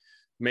anything.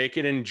 Make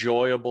it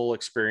enjoyable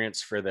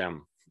experience for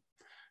them.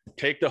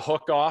 Take the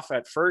hook off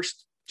at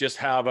first. Just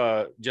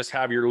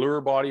have your lure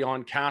body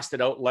on, cast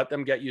it out, let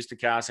them get used to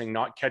casting,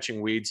 not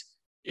catching weeds.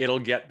 It'll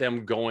get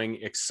them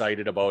going,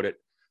 excited about it.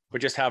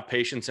 But just have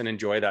patience and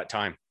enjoy that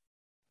time.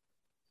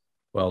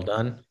 Well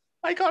done.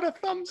 I got a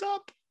thumbs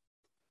up.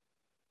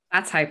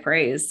 That's high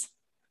praise.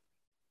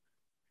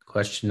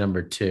 Question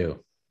number 2.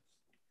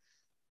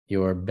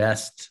 Your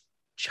best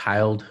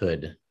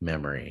childhood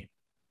memory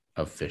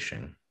of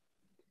fishing.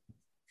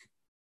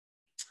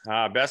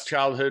 Best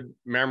childhood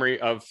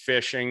memory of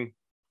fishing.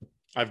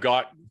 I've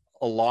got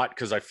a lot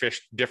because I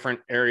fished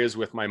different areas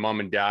with my mom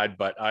and dad,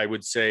 but I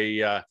would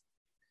say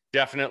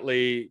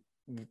definitely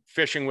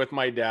fishing with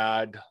my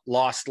dad,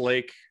 Lost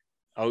Lake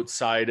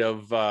outside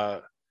of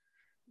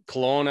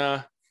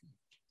Kelowna,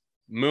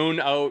 Moon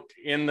out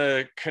in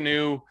the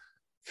canoe,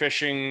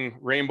 fishing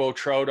rainbow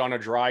trout on a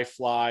dry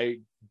fly,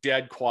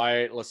 dead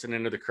quiet,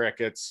 listening to the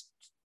crickets,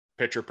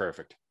 picture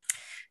perfect.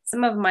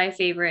 Some of my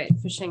favorite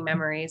fishing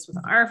memories with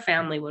our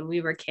family when we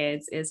were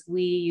kids is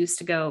we used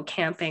to go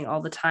camping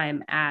all the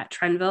time at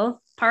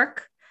Trenville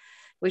Park,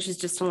 which is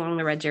just along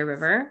the Red Deer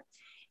River.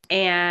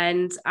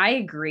 And I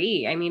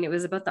agree. I mean, it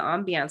was about the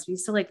ambiance. We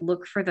used to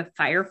look for the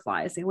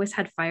fireflies. They always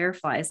had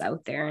fireflies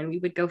out there, and we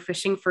would go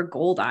fishing for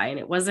goldeye. And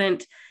it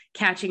wasn't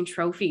catching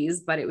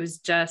trophies, but it was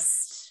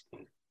just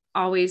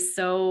always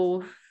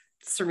so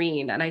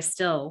serene. And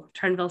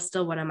Trenville's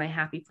still one of my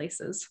happy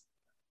places.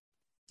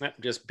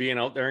 Just being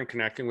out there and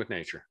connecting with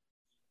nature.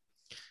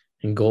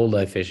 And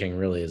goldeye fishing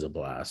really is a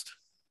blast.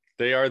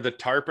 They are the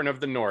tarpon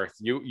of the north.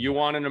 You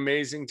want an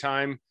amazing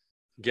time,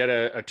 get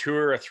a 2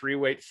 or a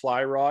 3-weight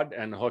fly rod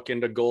and hook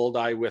into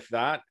goldeye with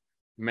that.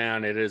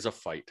 Man, it is a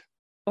fight.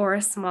 Or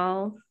a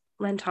small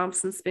Len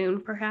Thompson spoon,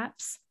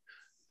 perhaps.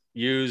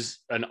 Use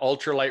an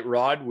ultralight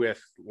rod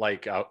with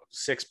a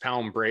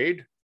 6-pound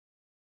braid.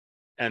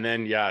 And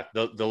then,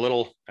 the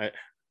little,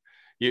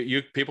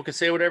 You people can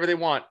say whatever they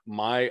want.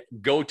 My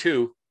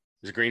go-to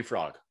is a green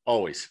frog.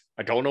 Always.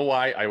 I don't know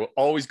why. I will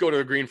always go to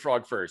a green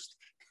frog first.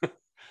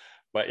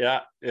 But yeah,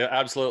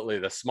 absolutely.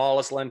 The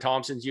smallest Len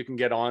Thompsons you can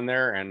get on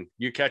there, and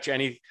you catch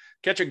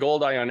a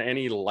goldeye on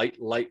any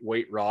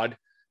lightweight rod.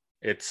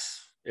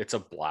 It's a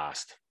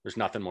blast. There's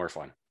nothing more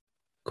fun.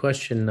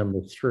 Question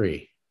number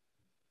 3.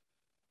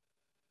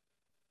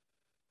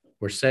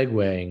 We're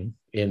segueing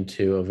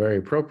into a very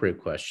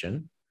appropriate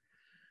question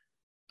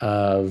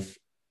of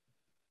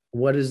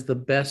what is the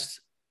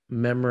best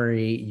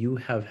memory you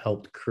have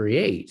helped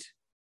create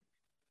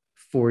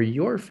for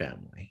your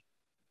family?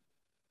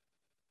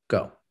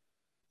 Go.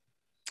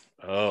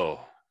 Oh,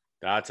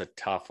 that's a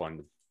tough one.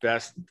 The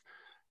best.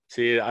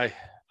 See,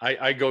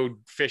 I go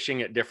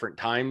fishing at different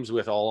times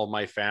with all of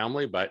my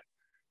family, but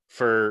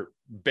for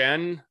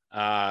Ben,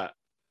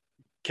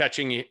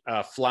 catching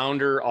a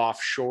flounder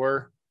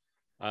offshore,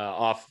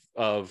 off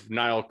of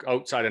Nile,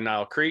 outside of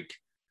Nile Creek.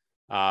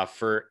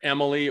 For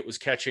Emily, it was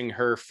catching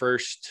her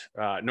first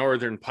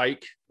northern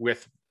pike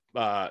with,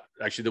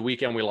 actually the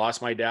weekend we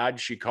lost my dad,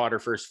 she caught her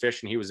first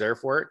fish and he was there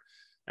for it.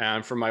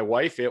 And for my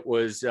wife, it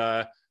was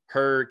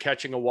her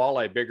catching a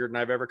walleye bigger than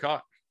I've ever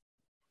caught.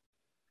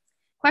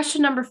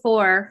 Question number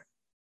 4,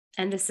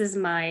 and this is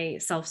my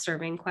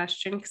self-serving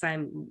question because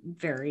I'm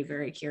very,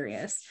 very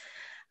curious.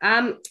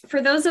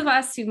 For those of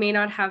us who may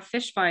not have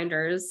fish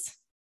finders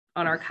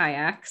on our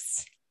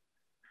kayaks,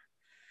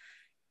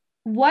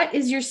 what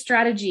is your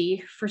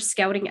strategy for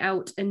scouting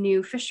out a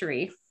new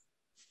fishery?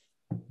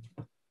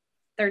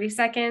 30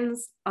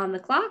 seconds on the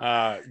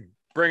clock.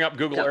 Bring up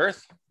Google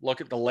Earth,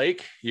 look at the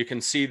lake. You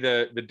can see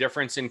the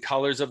difference in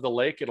colors of the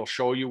lake. It'll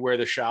show you where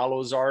the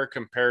shallows are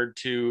compared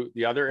to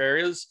the other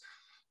areas.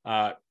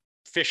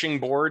 Fishing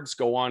boards,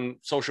 go on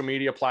social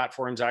media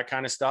platforms, that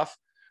kind of stuff.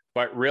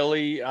 But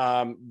really,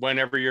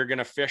 whenever you're going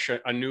to fish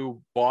a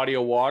new body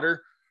of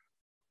water,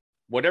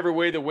 whatever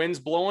way the wind's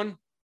blowing,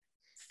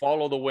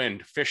 follow the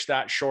wind, fish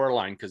that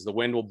shoreline, because the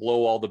wind will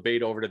blow all the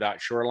bait over to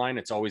that shoreline.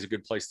 It's always a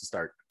good place to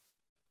start.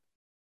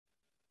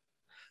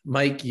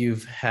 Mike,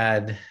 you've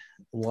had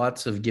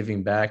lots of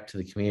giving back to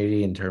the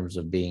community in terms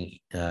of being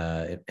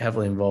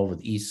heavily involved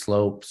with East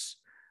Slopes,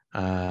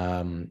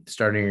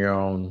 starting your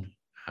own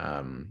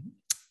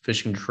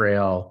fishing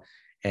trail,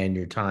 and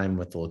your time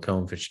with the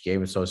Lacombe Fish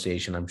Game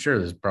Association. I'm sure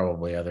there's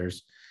probably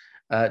others.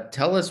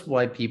 Tell us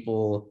why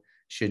people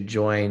should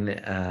join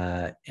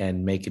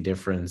and make a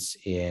difference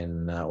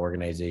in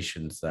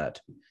organizations that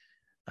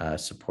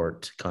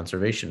support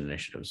conservation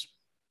initiatives.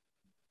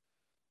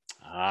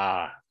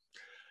 Yeah,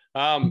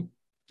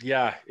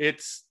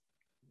 it's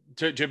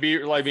to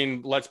be, I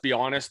mean, let's be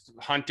honest,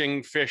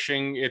 hunting,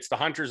 fishing, it's the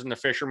hunters and the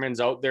fishermen's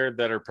out there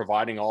that are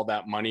providing all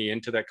that money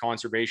into that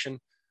conservation.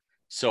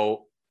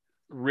 So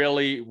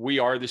really, we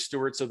are the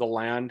stewards of the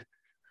land.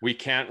 We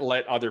can't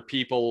let other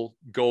people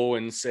go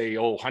and say,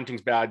 oh,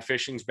 hunting's bad,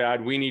 fishing's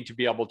bad. We need to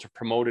be able to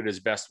promote it as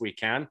best we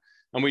can.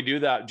 And we do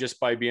that just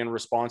by being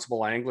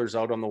responsible anglers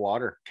out on the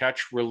water.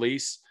 Catch,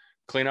 release,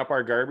 clean up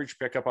our garbage,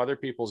 pick up other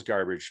people's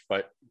garbage,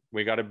 but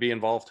we got to be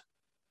involved.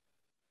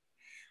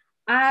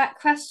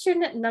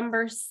 Question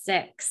number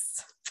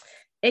 6.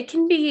 It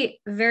can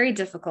be very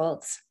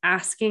difficult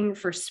asking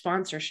for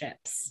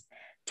sponsorships.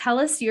 Tell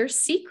us your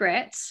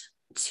secret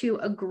to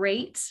a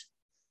great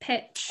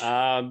pitch.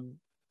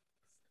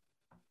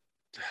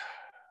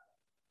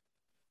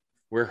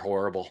 We're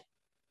horrible.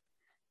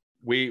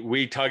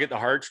 We tug at the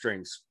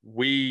heartstrings.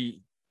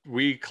 We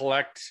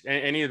collect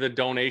any of the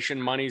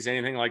donation monies,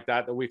 anything like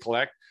that we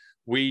collect,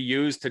 we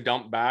use to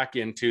dump back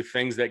into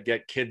things that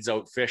get kids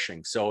out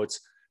fishing. So it's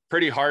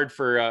pretty hard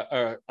for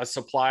a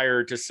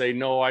supplier to say,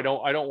 no, I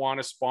don't want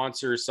to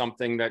sponsor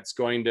something that's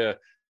going to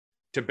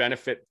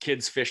benefit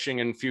kids fishing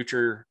and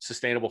future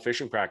sustainable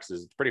fishing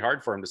practices. It's pretty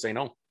hard for them to say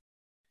no.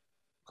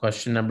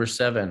 Question number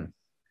 7.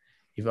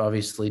 You've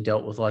obviously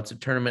dealt with lots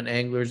of tournament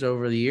anglers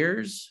over the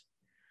years.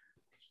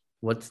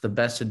 What's the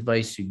best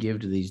advice you give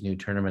to these new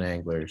tournament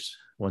anglers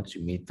once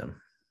you meet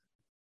them?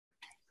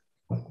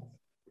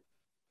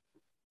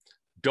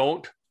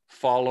 Don't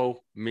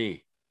follow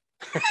me.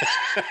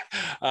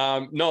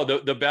 No,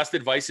 the best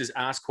advice is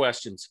ask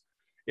questions.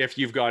 If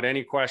you've got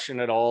any question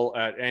at all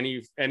at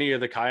any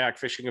of the kayak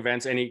fishing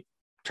events, any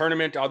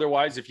tournament,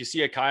 otherwise, if you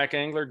see a kayak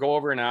angler, go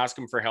over and ask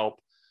them for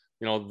help.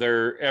 You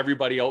know,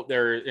 everybody out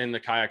there in the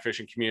kayak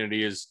fishing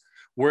community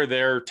we're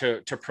there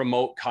to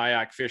promote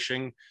kayak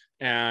fishing,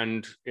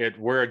 and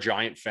we're a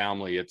giant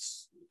family.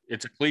 It's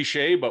a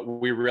cliche, but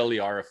we really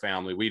are a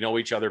family. We know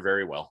each other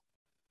very well.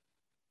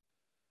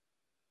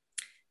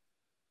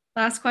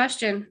 Last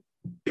question.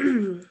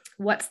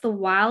 What's the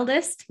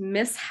wildest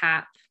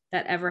mishap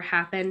that ever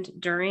happened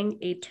during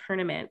a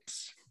tournament?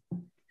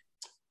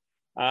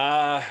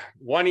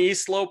 One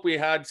East Slope, we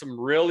had some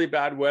really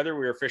bad weather.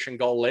 We were fishing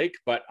Gull Lake,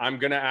 but I'm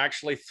going to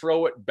actually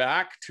throw it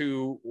back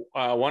to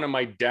one of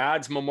my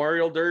dad's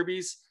Memorial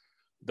Derbies.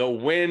 The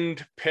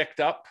wind picked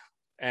up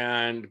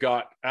and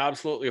got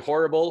absolutely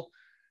horrible.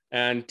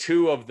 And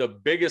 2 of the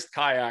biggest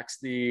kayaks,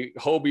 the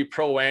Hobie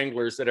Pro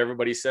Anglers that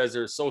everybody says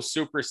are so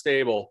super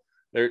stable,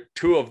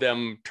 two of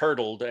them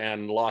turtled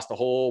and lost a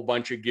whole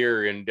bunch of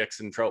gear in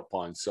Dixon trout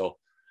ponds. So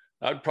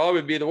that'd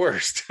probably be the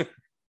worst.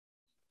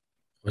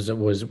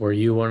 Were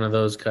you one of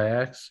those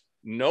kayaks?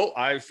 No,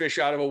 I fish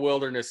out of a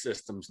wilderness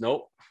systems.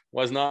 Nope,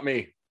 was not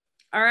me.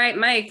 All right,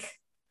 Mike,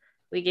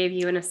 we gave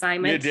you an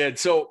assignment. You did.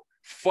 So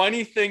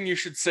funny thing you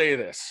should say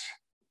this.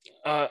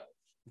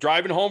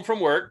 Driving home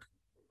from work,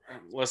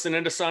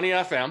 listening to Sunny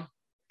FM,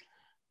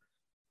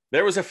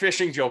 there was a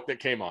fishing joke that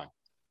came on.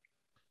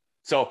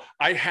 So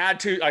I had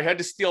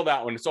to steal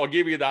that one. So I'll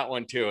give you that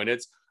one too. And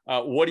it's,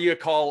 what do you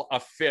call a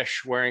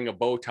fish wearing a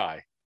bow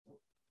tie?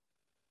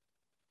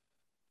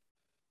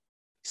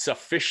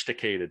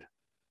 Sophisticated.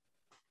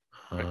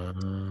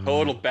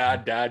 Total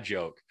bad dad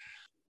joke.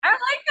 I like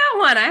that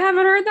one. I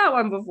haven't heard that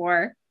one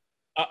before.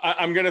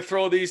 I'm going to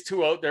throw these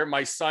two out there.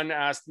 My son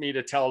asked me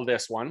to tell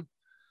this one.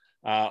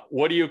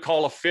 What do you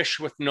call a fish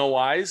with no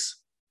eyes?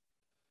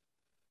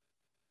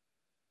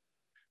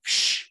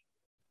 Shh.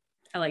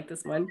 I like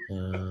this one.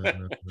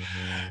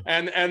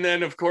 and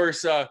then of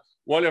course,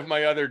 one of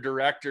my other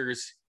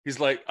directors,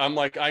 I'm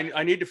like,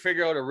 I need to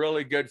figure out a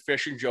really good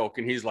fishing joke.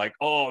 And he's like,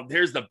 oh,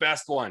 here's the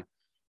best one.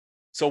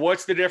 So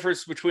what's the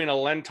difference between a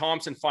Len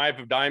Thompson 5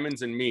 of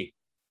diamonds and me?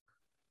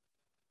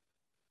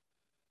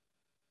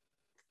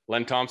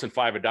 Len Thompson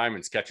 5 of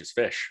diamonds catches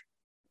fish.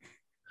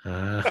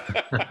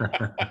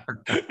 Yeah,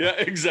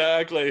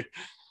 exactly.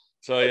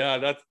 So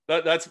yeah,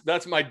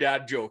 that's my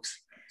dad jokes.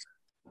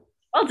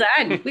 Well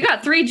done. We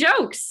got 3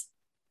 jokes.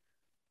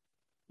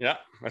 Yeah,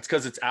 that's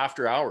because it's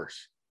after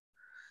hours.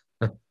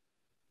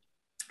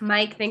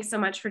 Mike, thanks so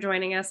much for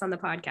joining us on the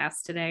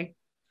podcast today.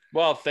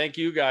 Well, thank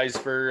you guys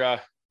for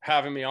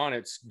having me on.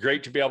 It's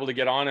great to be able to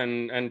get on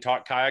and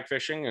talk kayak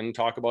fishing and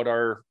talk about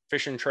our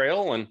fishing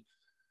trail. And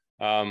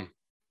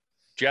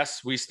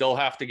Jess, we still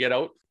have to get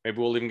out. Maybe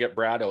we'll even get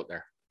Brad out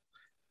there.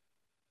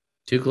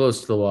 Too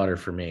close to the water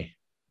for me.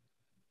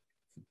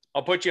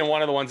 I'll put you in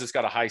one of the ones that's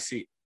got a high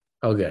seat.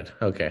 Oh, good.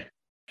 Okay.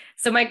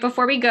 So Mike,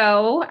 before we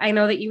go, I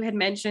know that you had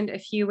mentioned a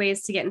few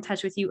ways to get in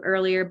touch with you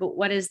earlier, but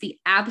what is the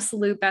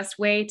absolute best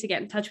way to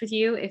get in touch with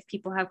you if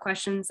people have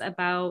questions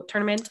about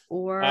tournament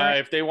or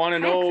if they want to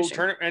know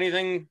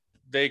anything?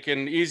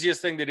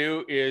 Easiest thing to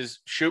do is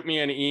shoot me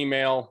an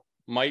email,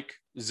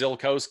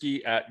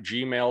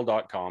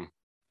 MikeZilkowsky@gmail.com.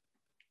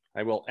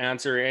 I will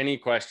answer any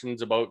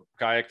questions about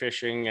kayak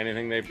fishing,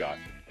 anything they've got.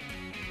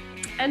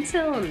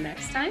 Until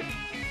next time,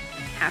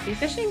 happy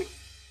fishing.